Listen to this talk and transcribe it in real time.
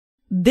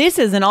This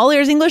is an All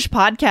Ears English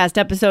podcast,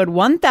 episode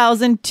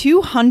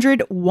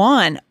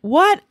 1201.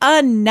 What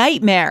a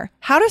nightmare.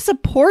 How to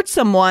support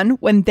someone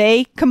when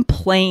they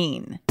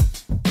complain.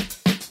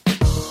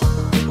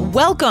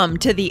 Welcome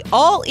to the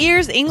All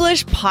Ears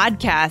English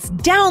podcast.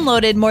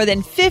 Downloaded more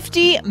than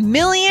 50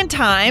 million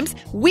times,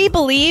 we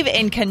believe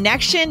in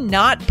connection,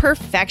 not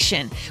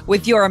perfection.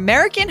 With your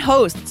American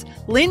hosts,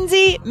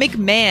 Lindsay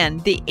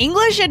McMahon, the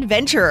English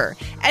adventurer,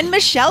 and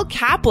Michelle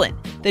Kaplan,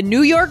 the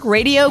New York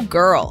radio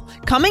girl,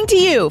 coming to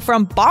you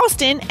from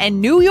Boston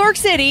and New York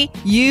City,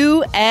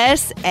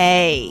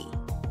 USA.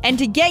 And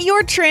to get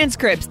your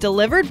transcripts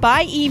delivered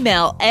by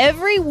email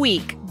every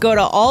week, go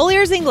to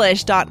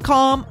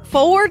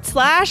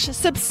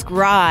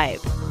allearsenglish.com/subscribe.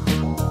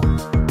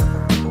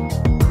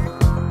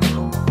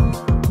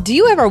 Do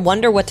you ever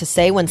wonder what to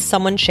say when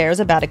someone shares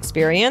a bad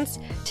experience?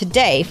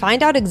 Today,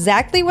 find out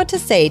exactly what to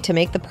say to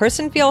make the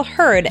person feel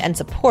heard and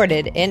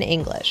supported in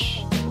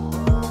English.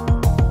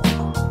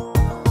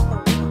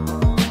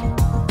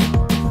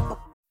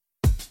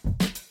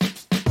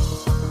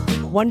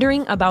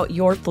 Wondering about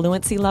your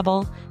fluency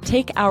level?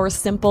 Take our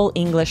simple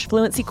English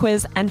fluency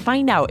quiz and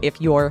find out if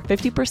you're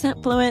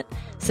 50% fluent,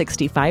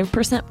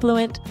 65%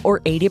 fluent, or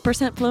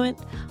 80% fluent.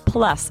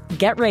 Plus,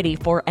 get ready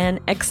for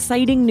an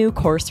exciting new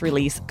course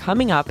release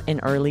coming up in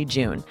early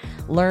June.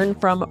 Learn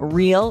from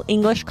real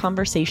English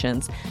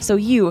conversations so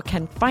you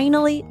can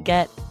finally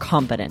get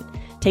confident.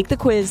 Take the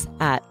quiz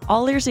at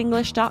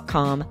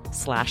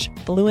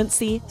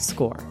allearsenglish.com/fluency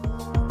score.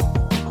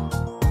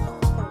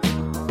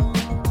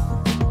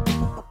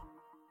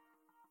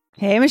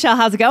 Hey, Michelle,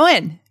 how's it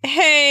going?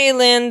 Hey,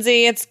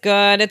 Lindsay, it's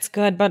good.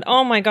 But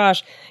oh my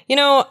gosh,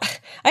 I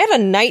had a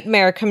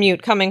nightmare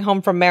commute coming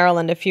home from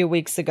Maryland a few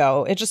weeks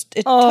ago. It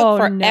took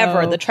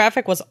forever. No. The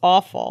traffic was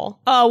awful.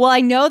 Oh, well, I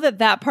know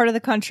that part of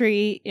the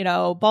country,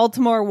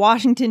 Baltimore,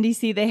 Washington,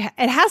 D.C., it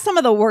has some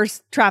of the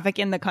worst traffic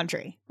in the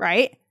country,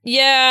 right?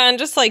 Yeah, and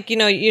just like,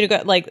 you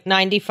got like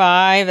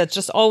 95. It's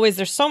just always,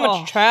 there's so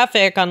much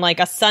traffic on like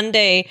a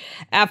Sunday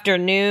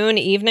afternoon,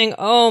 evening.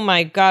 Oh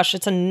my gosh,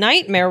 it's a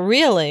nightmare,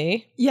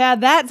 really. Yeah,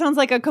 that sounds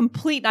like a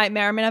complete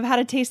nightmare. I mean, I've had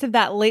a taste of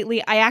that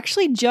lately. I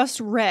actually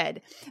just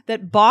read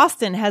that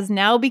Boston has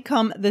now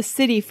become the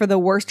city for the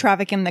worst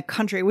traffic in the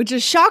country, which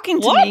is shocking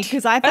to me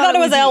because I thought it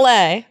was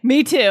LA.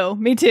 Me too.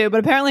 But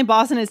apparently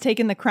Boston has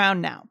taken the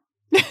crown now.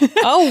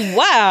 Oh,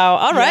 wow.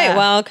 All right. Yeah.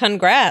 Well,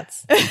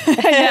 congrats.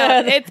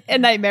 Yeah, it's a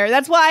nightmare.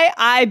 That's why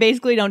I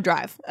basically don't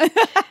drive.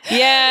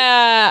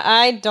 Yeah,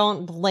 I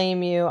don't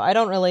blame you. I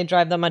don't really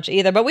drive that much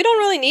either, but we don't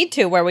really need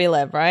to where we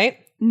live, right?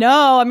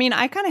 No, I mean,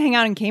 I kind of hang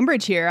out in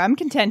Cambridge here. I'm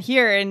content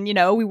here. And,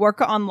 we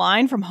work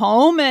online from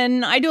home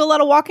and I do a lot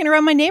of walking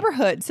around my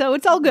neighborhood. So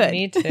it's all good.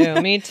 Me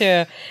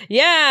too.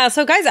 Yeah.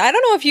 So guys, I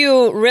don't know if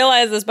you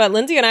realize this, but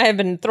Lindsay and I have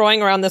been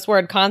throwing around this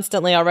word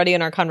constantly already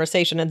in our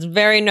conversation. It's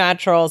very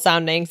natural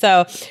sounding.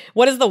 So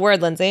what is the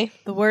word, Lindsay?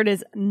 The word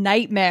is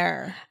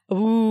nightmare.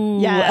 Ooh,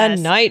 yes.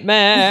 A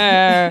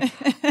nightmare.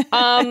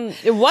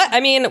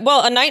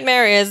 A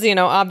nightmare is,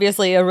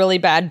 obviously a really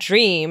bad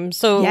dream.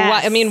 So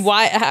yes.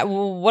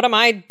 what am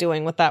I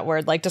doing with that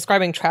word? Like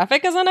describing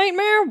traffic as a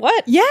nightmare?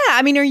 What? Yeah.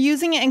 I mean, you're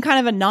using it in kind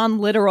of a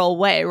non-literal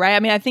way, right? I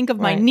mean, I think of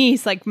my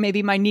niece, like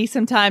maybe my niece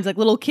sometimes, like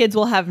little kids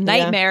will have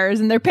nightmares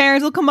and their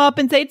parents will come up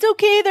and say, it's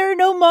okay, there are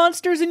no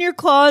monsters in your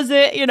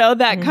closet,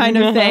 that kind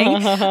of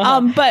thing.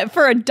 But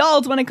for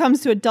adults, when it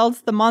comes to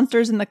adults, the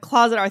monsters in the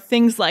closet are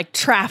things like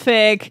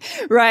traffic,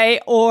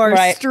 right? Or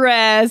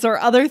stress or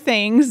other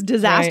things,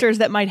 disasters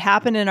that might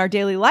happen in our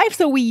daily life.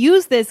 So we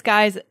use this,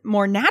 guys,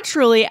 more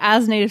naturally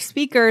as native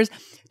speakers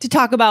to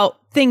talk about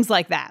things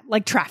like that,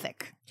 like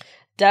traffic.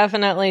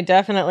 Definitely.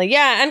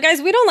 Yeah. And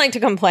guys, we don't like to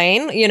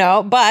complain,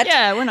 but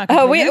yeah, we're not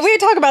complainers. We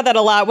talk about that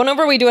a lot.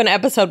 Whenever we do an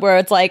episode where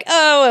it's like,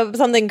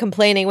 something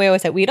complaining, we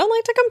always say, we don't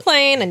like to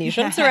complain and you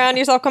shouldn't surround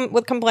yourself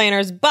with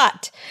complainers,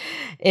 but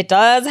it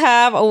does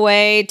have a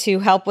way to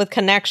help with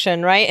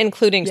connection, right?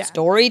 Including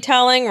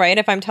storytelling, right?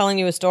 If I'm telling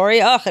you a story,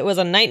 it was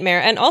a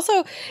nightmare. And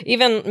also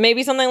even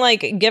maybe something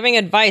like giving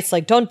advice,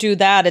 like don't do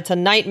that. It's a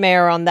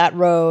nightmare on that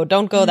road.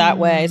 Don't go that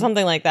way.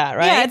 Something like that,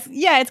 right?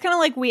 Yeah, it's kind of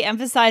like we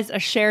emphasize a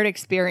shared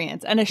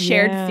experience and a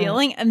shared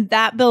feeling, and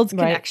that builds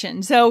connection.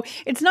 Right. So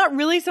it's not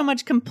really so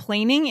much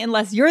complaining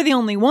unless you're the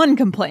only one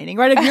complaining,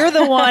 right? If you're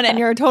the one and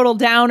you're a total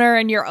downer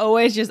and you're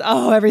always just,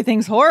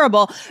 everything's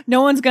horrible,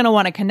 no one's going to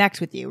want to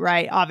connect with you,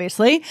 right?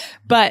 Obviously.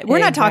 But we're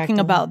not talking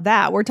about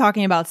that. We're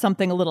talking about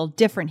something a little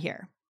different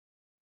here.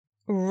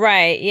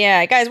 Right.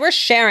 Yeah. Guys, we're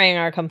sharing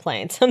our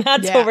complaints and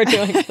that's what we're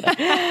doing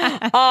today.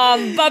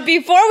 But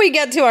before we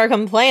get to our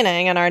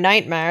complaining and our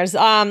nightmares,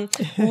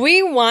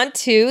 we want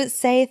to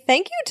say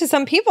thank you to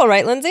some people,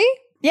 right, Lindsay?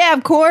 Yeah,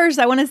 of course.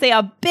 I want to say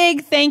a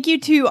big thank you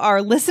to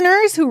our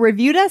listeners who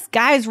reviewed us.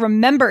 Guys,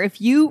 remember, if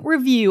you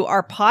review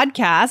our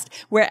podcast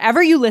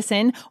wherever you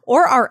listen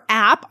or our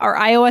app, our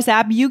iOS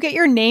app, you get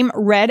your name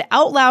read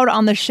out loud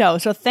on the show.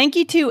 So thank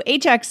you to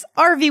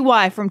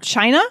HXRVY from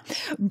China,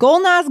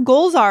 Golnaz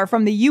Golzar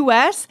from the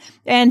US,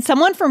 And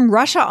someone from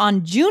Russia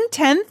on June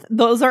 10th.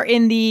 Those are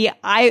in the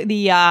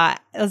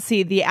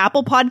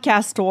Apple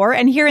Podcast Store,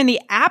 and here in the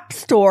App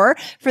Store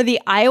for the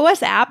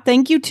iOS app.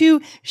 Thank you to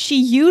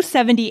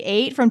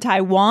Shiyu78 from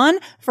Taiwan,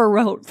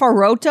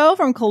 Faroto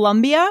from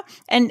Colombia,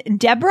 and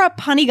Deborah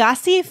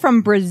Panigasi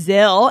from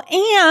Brazil,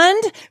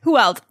 and who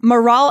else?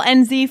 Maral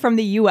NZ from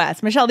the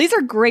US. Michelle, these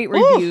are great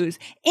reviews.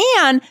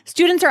 And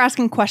students are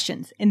asking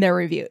questions in their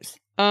reviews.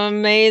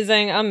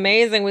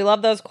 Amazing. We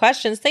love those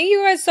questions. Thank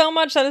you guys so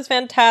much. That is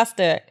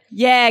fantastic.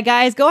 Yeah,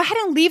 guys, go ahead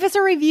and leave us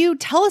a review.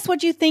 Tell us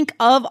what you think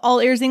of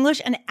All Ears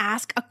English and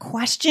ask a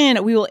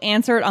question. We will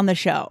answer it on the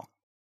show.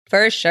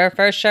 For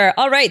sure.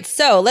 All right,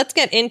 so let's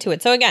get into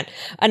it. So again,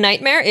 a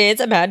nightmare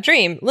is a bad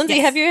dream. Lindsay,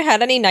 Have you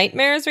had any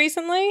nightmares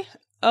recently?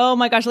 Oh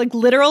my gosh, like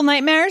literal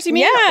nightmares, you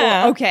mean?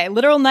 Yeah. Okay,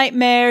 literal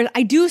nightmares.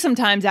 I do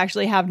sometimes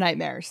actually have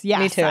nightmares. Yes,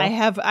 me too. I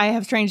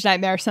have strange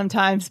nightmares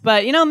sometimes,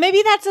 but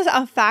maybe that's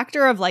a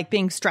factor of like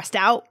being stressed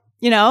out.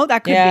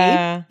 That could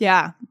be.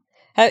 Yeah.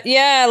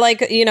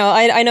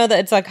 I know that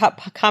it's a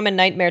common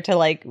nightmare to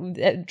like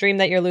dream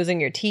that you're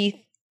losing your teeth.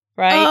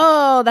 Right?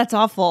 Oh, that's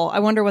awful. I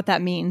wonder what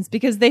that means,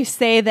 because they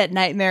say that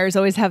nightmares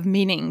always have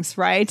meanings,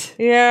 right?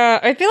 Yeah.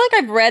 I feel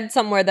like I've read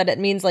somewhere that it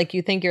means like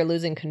you think you're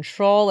losing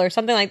control or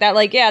something like that.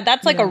 Like,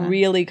 that's like a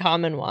really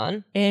common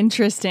one.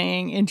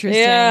 Interesting.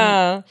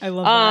 Yeah. I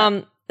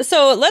love that.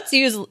 So let's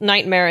use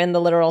nightmare in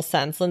the literal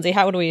sense. Lindsay,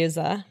 how would we use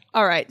that?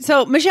 All right.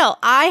 So, Michelle,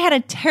 I had a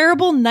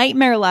terrible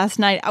nightmare last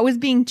night. I was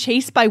being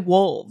chased by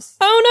wolves.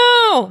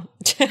 Oh, no.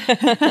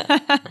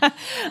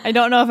 I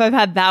don't know if I've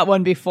had that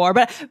one before,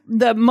 but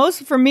the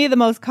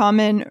most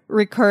common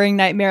recurring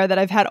nightmare that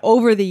I've had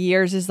over the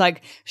years is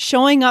like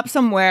showing up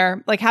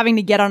somewhere, like having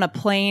to get on a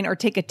plane or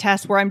take a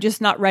test where I'm just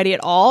not ready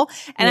at all.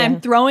 And I'm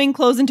throwing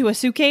clothes into a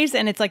suitcase,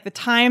 and it's like the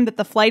time that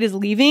the flight is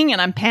leaving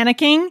and I'm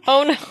panicking.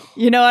 Oh, no.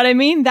 You know what I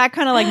mean? That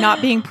kind of like not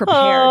being prepared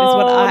is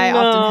what I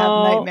often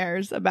have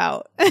nightmares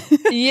about.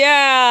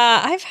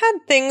 Yeah, I've had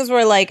things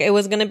where like it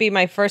was going to be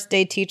my first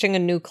day teaching a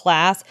new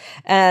class,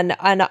 and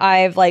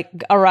I've like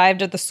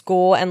arrived at the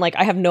school and like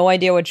I have no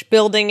idea which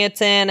building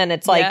it's in, and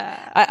it's like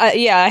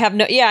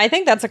I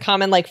think that's a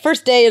common like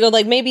first day, or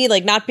like maybe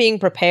like not being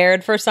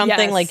prepared for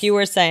something, like you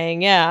were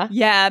saying.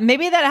 Yeah,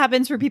 maybe that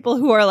happens for people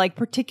who are like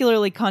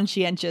particularly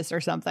conscientious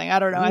or something. I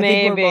don't know. I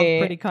think we're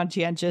both pretty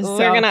conscientious.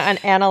 We're gonna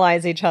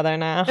analyze each other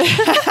now.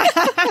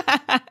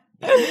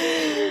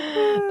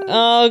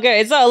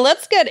 Okay, so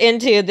let's get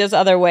into this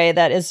other way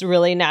that is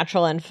really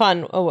natural and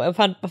fun,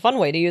 a fun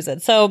way to use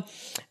it. So,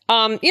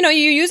 you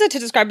use it to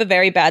describe a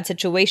very bad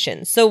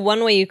situation. So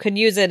one way you could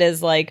use it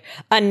is like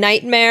a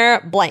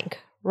nightmare blank,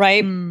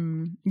 right?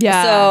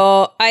 Yeah.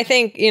 So I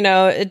think,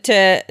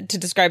 to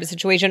describe a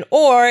situation,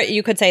 or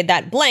you could say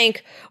that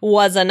blank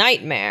was a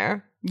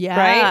nightmare. Yeah,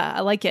 right? I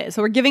like it.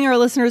 So we're giving our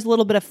listeners a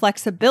little bit of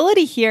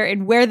flexibility here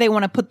in where they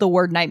want to put the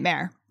word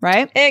nightmare.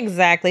 Right?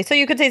 Exactly. So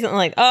you could say something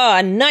like,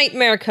 a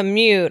nightmare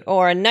commute,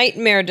 or a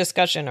nightmare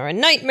discussion, or a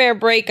nightmare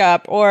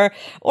breakup, or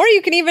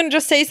you can even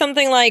just say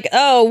something like,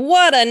 oh,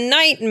 what a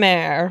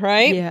nightmare,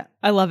 right? Yeah,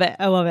 I love it.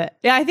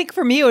 Yeah, I think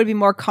for me, it would be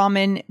more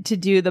common to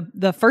do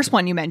the first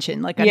one you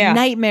mentioned, like a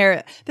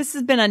nightmare. This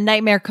has been a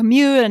nightmare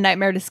commute, a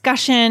nightmare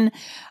discussion,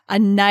 a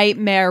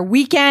nightmare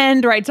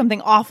weekend, right?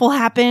 Something awful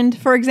happened,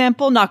 for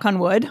example, knock on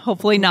wood,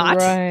 hopefully not.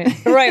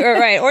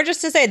 Right. Or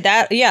just to say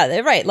that,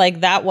 right,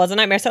 like that was a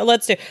nightmare. So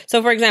let's do,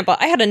 so for example,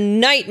 I had a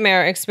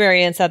nightmare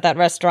experience at that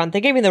restaurant.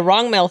 They gave me the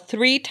wrong meal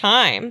 3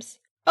 times.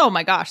 Oh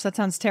my gosh, that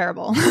sounds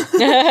terrible.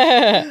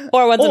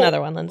 Or what's another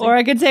one, Lindsay? Or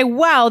I could say,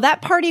 wow,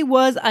 that party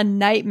was a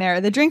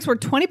nightmare. The drinks were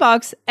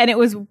 $20 and it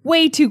was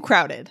way too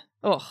crowded.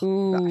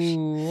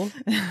 Oh,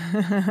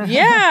 gosh.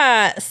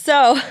 Yeah.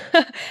 So,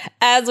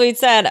 as we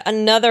said,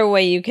 another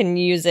way you can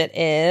use it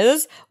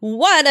is,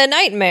 what a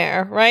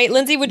nightmare, right?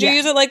 Lindsay, would you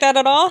use it like that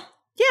at all?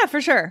 Yeah,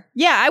 for sure.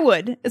 Yeah, I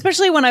would.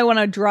 Especially when I want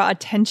to draw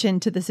attention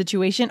to the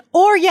situation.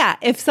 Or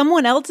if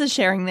someone else is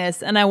sharing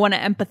this and I want to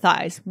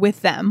empathize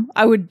with them,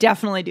 I would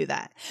definitely do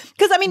that.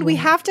 Because, we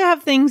have to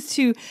have things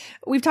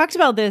we've talked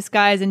about this,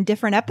 guys, in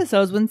different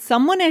episodes. When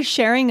someone is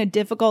sharing a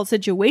difficult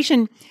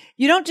situation,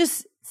 you don't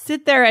just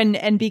sit there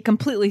and be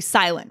completely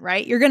silent,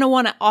 right? You're going to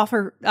want to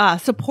offer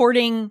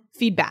supporting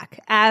feedback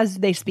as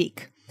they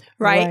speak.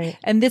 Right?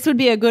 And this would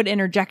be a good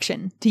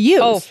interjection to use.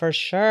 Oh, for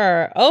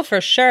sure.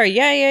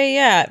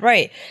 Yeah.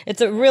 Right.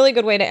 It's a really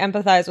good way to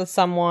empathize with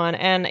someone.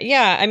 And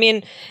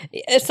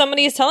if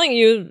somebody is telling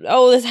you,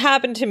 oh, this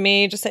happened to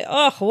me, just say,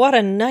 oh, what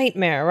a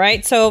nightmare,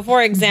 right? So,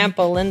 for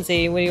example,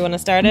 Lindsay, would you want to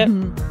start it?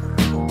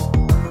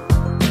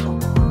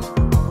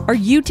 Are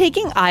you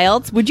taking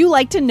IELTS? Would you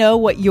like to know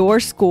what your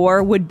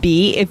score would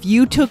be if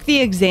you took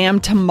the exam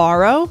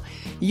tomorrow?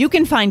 You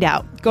can find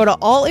out. Go to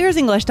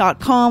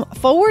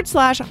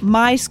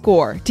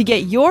allearsenglish.com/myscore to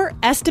get your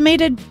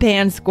estimated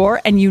band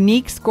score and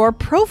unique score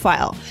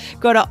profile.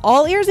 Go to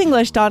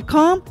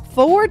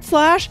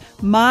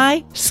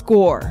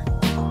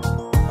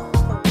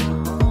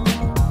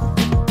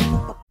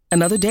allearsenglish.com/myscore.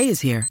 Another day is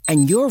here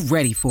and you're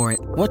ready for it.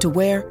 What to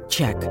wear?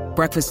 Check.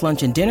 Breakfast,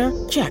 lunch, and dinner?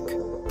 Check.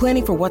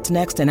 Planning for what's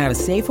next and how to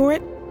save for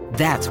it?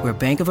 That's where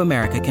Bank of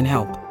America can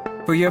help.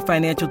 For your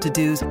financial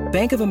to-dos,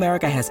 Bank of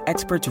America has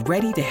experts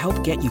ready to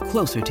help get you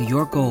closer to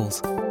your goals.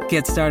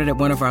 Get started at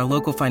one of our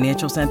local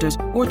financial centers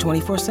or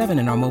 24/7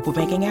 in our mobile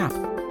banking app.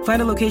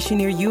 Find a location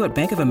near you at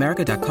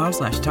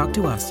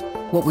bankofamerica.com/talktous.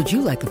 What would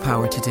you like the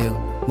power to do?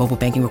 Mobile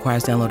banking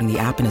requires downloading the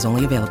app and is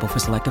only available for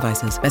select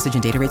devices. Message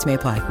and data rates may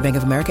apply. Bank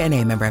of America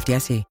N.A., member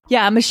FDIC.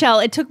 Yeah, Michelle,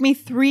 it took me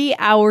 3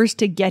 hours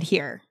to get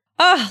here.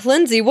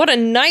 Lindsay, what a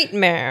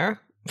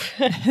nightmare.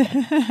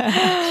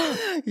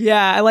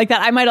 Yeah, I like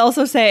that. I might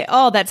also say,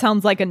 oh, that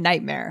sounds like a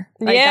nightmare.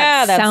 Right?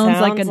 Yeah, that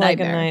sounds like a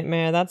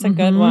nightmare. That's a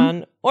good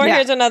one. Or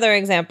here's another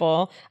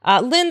example.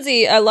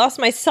 Lindsay, I lost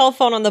my cell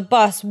phone on the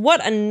bus.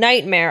 What a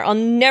nightmare. I'll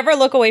never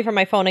look away from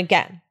my phone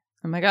again.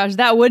 Oh my gosh,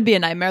 that would be a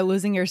nightmare,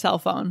 losing your cell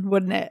phone,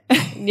 wouldn't it?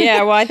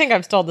 Yeah, well, I think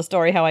I've told the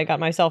story how I got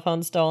my cell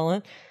phone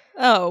stolen.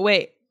 Oh,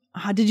 wait.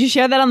 Did you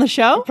share that on the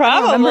show?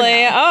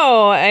 Probably.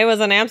 Oh, I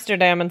was in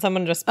Amsterdam and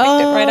someone just picked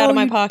it right out of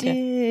my pocket.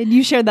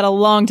 You shared that a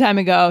long time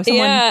ago.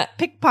 Someone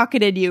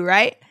pickpocketed you,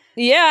 right?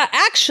 Yeah,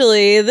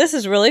 actually, this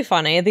is really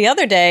funny. The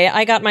other day,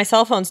 I got my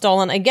cell phone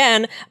stolen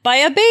again by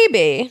a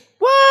baby.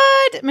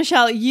 What?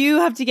 Michelle,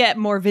 you have to get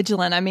more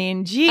vigilant. I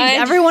mean, geez,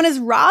 everyone is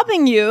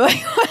robbing you.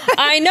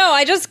 I know.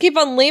 I just keep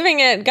on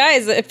leaving it.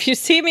 Guys, if you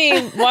see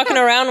me walking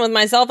around with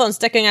my cell phone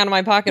sticking out of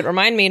my pocket,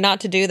 remind me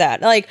not to do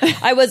that. Like,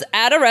 I was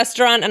at a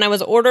restaurant and I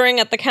was ordering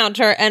at the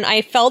counter and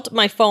I felt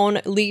my phone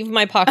leave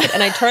my pocket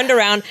and I turned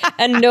around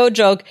and no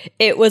joke,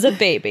 it was a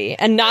baby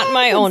and not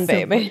my own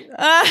baby.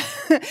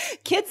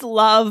 Kids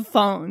love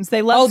phones.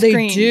 They love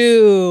screens. They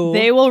do.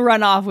 They will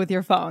run off with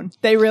your phone.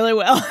 They really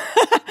will.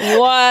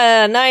 What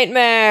a nightmare.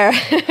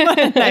 What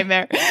a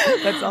nightmare.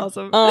 That's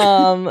awesome.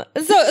 So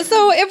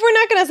if we're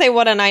not going to say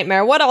what a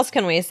nightmare, what else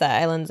can we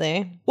say,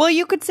 Lindsay? Well,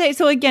 you could say,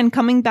 so again,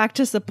 coming back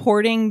to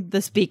supporting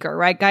the speaker,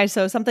 right, guys?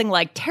 So something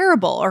like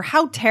terrible or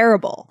how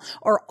terrible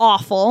or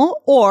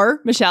awful or,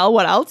 Michelle,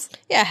 what else?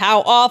 Yeah,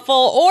 how awful.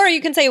 Or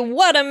you can say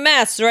what a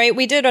mess, right?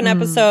 We did an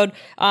episode,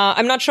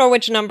 I'm not sure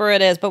which number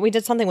it is, but we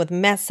did something with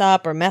mess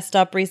up or messed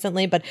up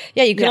recently. But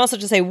yeah, you can also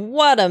just say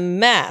what a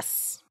mess.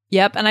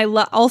 Yep. And I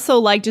also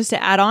like, just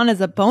to add on as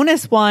a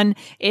bonus one,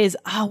 is,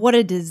 what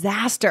a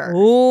disaster.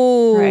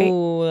 Ooh, right?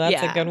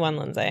 That's a good one,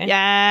 Lindsay.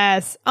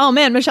 Yes. Oh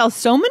man, Michelle,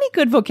 so many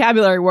good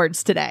vocabulary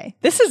words today.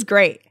 This is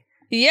great.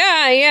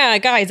 Yeah,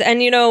 guys. And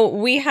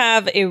we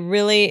have a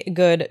really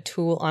good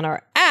tool on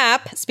our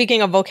app.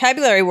 Speaking of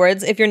vocabulary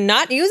words, if you're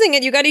not using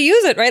it, you got to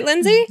use it, right,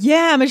 Lindsay?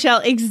 Yeah,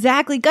 Michelle,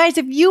 exactly. Guys,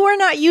 if you are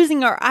not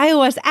using our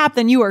iOS app,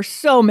 then you are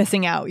so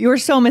missing out. You are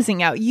so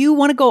missing out. You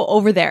want to go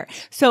over there.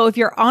 So if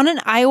you're on an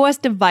iOS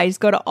device,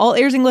 go to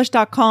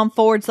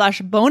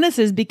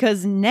allearsenglish.com/bonuses,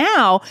 because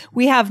now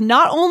we have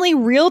not only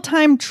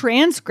real-time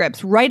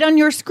transcripts right on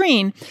your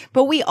screen,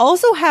 but we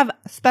also have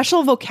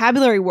special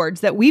vocabulary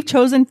words that we've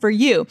chosen for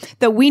you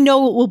that we know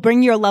will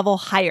bring your level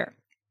higher.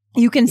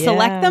 You can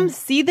select them,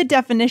 see the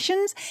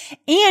definitions,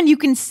 and you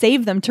can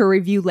save them to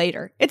review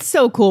later. It's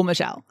so cool,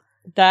 Michelle.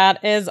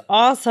 That is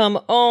awesome.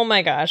 Oh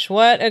my gosh.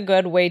 What a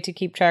good way to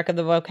keep track of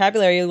the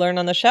vocabulary you learn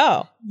on the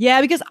show. Yeah,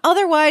 because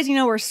otherwise,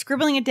 we're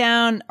scribbling it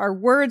down. Our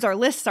words, our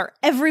lists are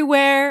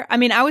everywhere. I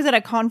mean, I was at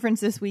a conference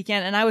this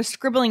weekend and I was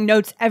scribbling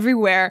notes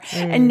everywhere.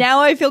 And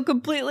now I feel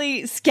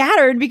completely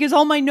scattered because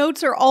all my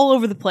notes are all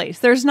over the place.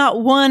 There's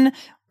not one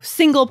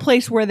single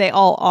place where they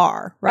all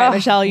are, right,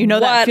 Michelle? You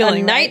know that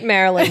feeling, What a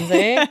nightmare, right?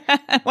 Lindsay.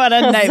 What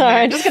a nightmare.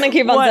 Sorry, I'm just going to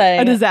keep on saying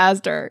What a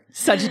disaster.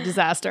 Such a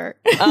disaster.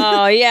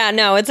 Oh, yeah,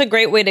 no, it's a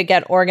great way to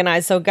get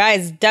organized. So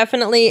guys,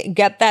 definitely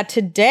get that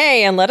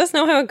today and let us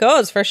know how it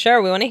goes for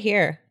sure. We want to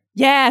hear.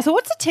 Yeah, so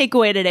what's the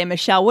takeaway today,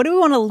 Michelle? What do we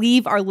want to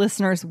leave our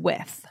listeners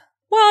with?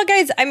 Well,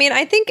 guys, I mean,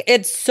 I think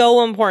it's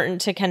so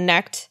important to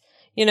connect,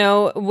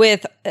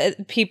 with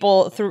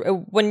people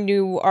through when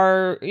you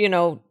are,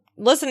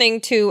 listening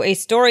to a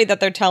story that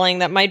they're telling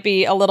that might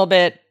be a little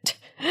bit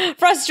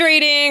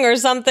frustrating or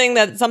something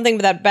bad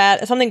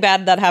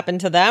that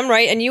happened to them,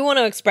 right? And you want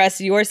to express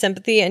your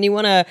sympathy and you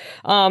want to,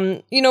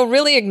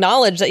 really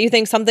acknowledge that you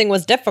think something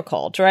was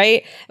difficult,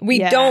 right? We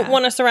don't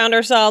want to surround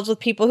ourselves with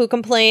people who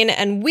complain,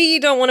 and we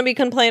don't want to be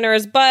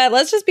complainers, but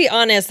let's just be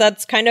honest,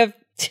 that's kind of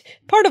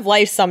part of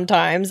life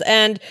sometimes,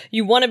 and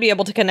you want to be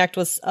able to connect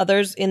with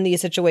others in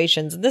these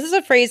situations. This is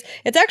a phrase,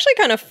 it's actually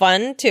kind of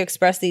fun to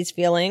express these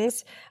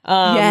feelings.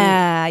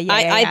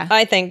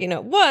 I think,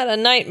 what a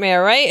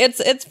nightmare, right?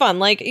 It's fun.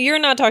 Like, you're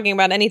not talking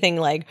about anything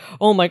like,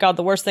 oh my God,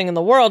 the worst thing in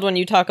the world when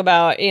you talk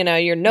about,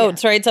 your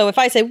notes, right? So if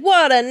I say,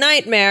 what a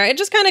nightmare, it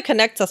just kind of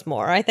connects us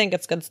more. I think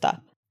it's good stuff.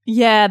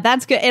 Yeah,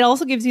 that's good. It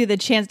also gives you the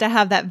chance to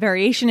have that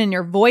variation in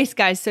your voice,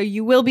 guys. So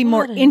you will be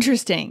more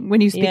interesting when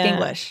you speak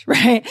English,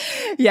 right?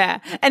 Yeah.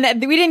 And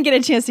we didn't get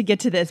a chance to get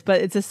to this, but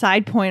it's a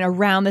side point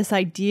around this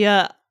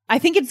idea. I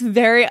think it's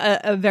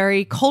a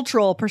very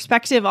cultural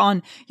perspective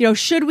on,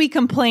 should we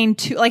complain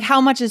like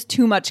how much is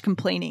too much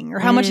complaining or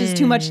how much is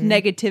too much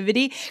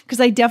negativity? Because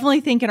I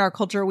definitely think in our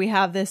culture, we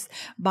have this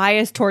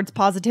bias towards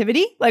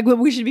positivity. Like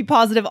we should be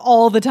positive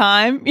all the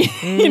time.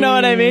 You know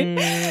what I mean?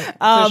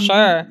 For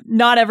sure.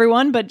 Not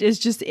everyone, but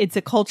it's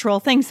a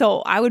cultural thing.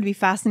 So I would be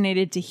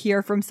fascinated to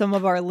hear from some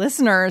of our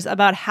listeners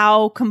about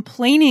how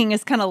complaining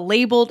is kind of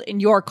labeled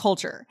in your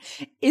culture.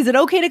 Is it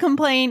okay to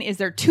complain? Is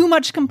there too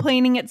much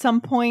complaining at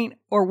some point?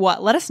 Or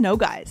what? Let us know,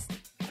 guys.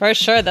 For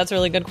sure. That's a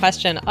really good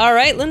question. All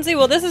right, Lindsay.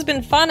 Well, this has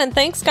been fun. And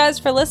thanks, guys,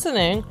 for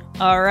listening.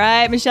 All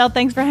right, Michelle,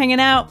 thanks for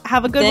hanging out.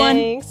 Have a good one.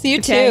 Thanks. You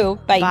too.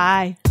 Bye.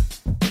 Bye.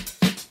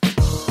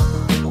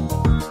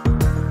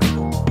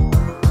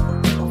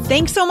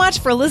 Thanks so much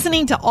for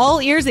listening to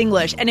All Ears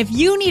English. And if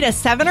you need a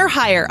 7 or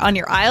higher on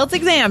your IELTS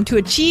exam to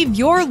achieve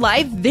your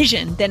life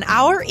vision, then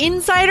our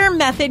Insider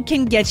Method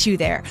can get you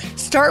there.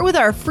 Start with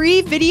our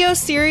free video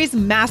series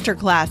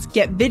masterclass.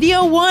 Get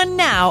video 1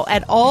 now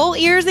at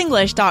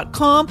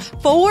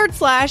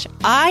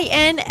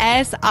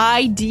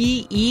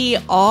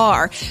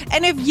allearsenglish.com/INSIDER.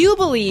 And if you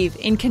believe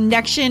in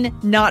connection,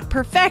 not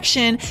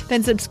perfection,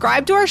 then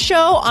subscribe to our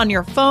show on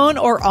your phone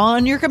or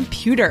on your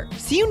computer.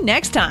 See you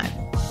next time.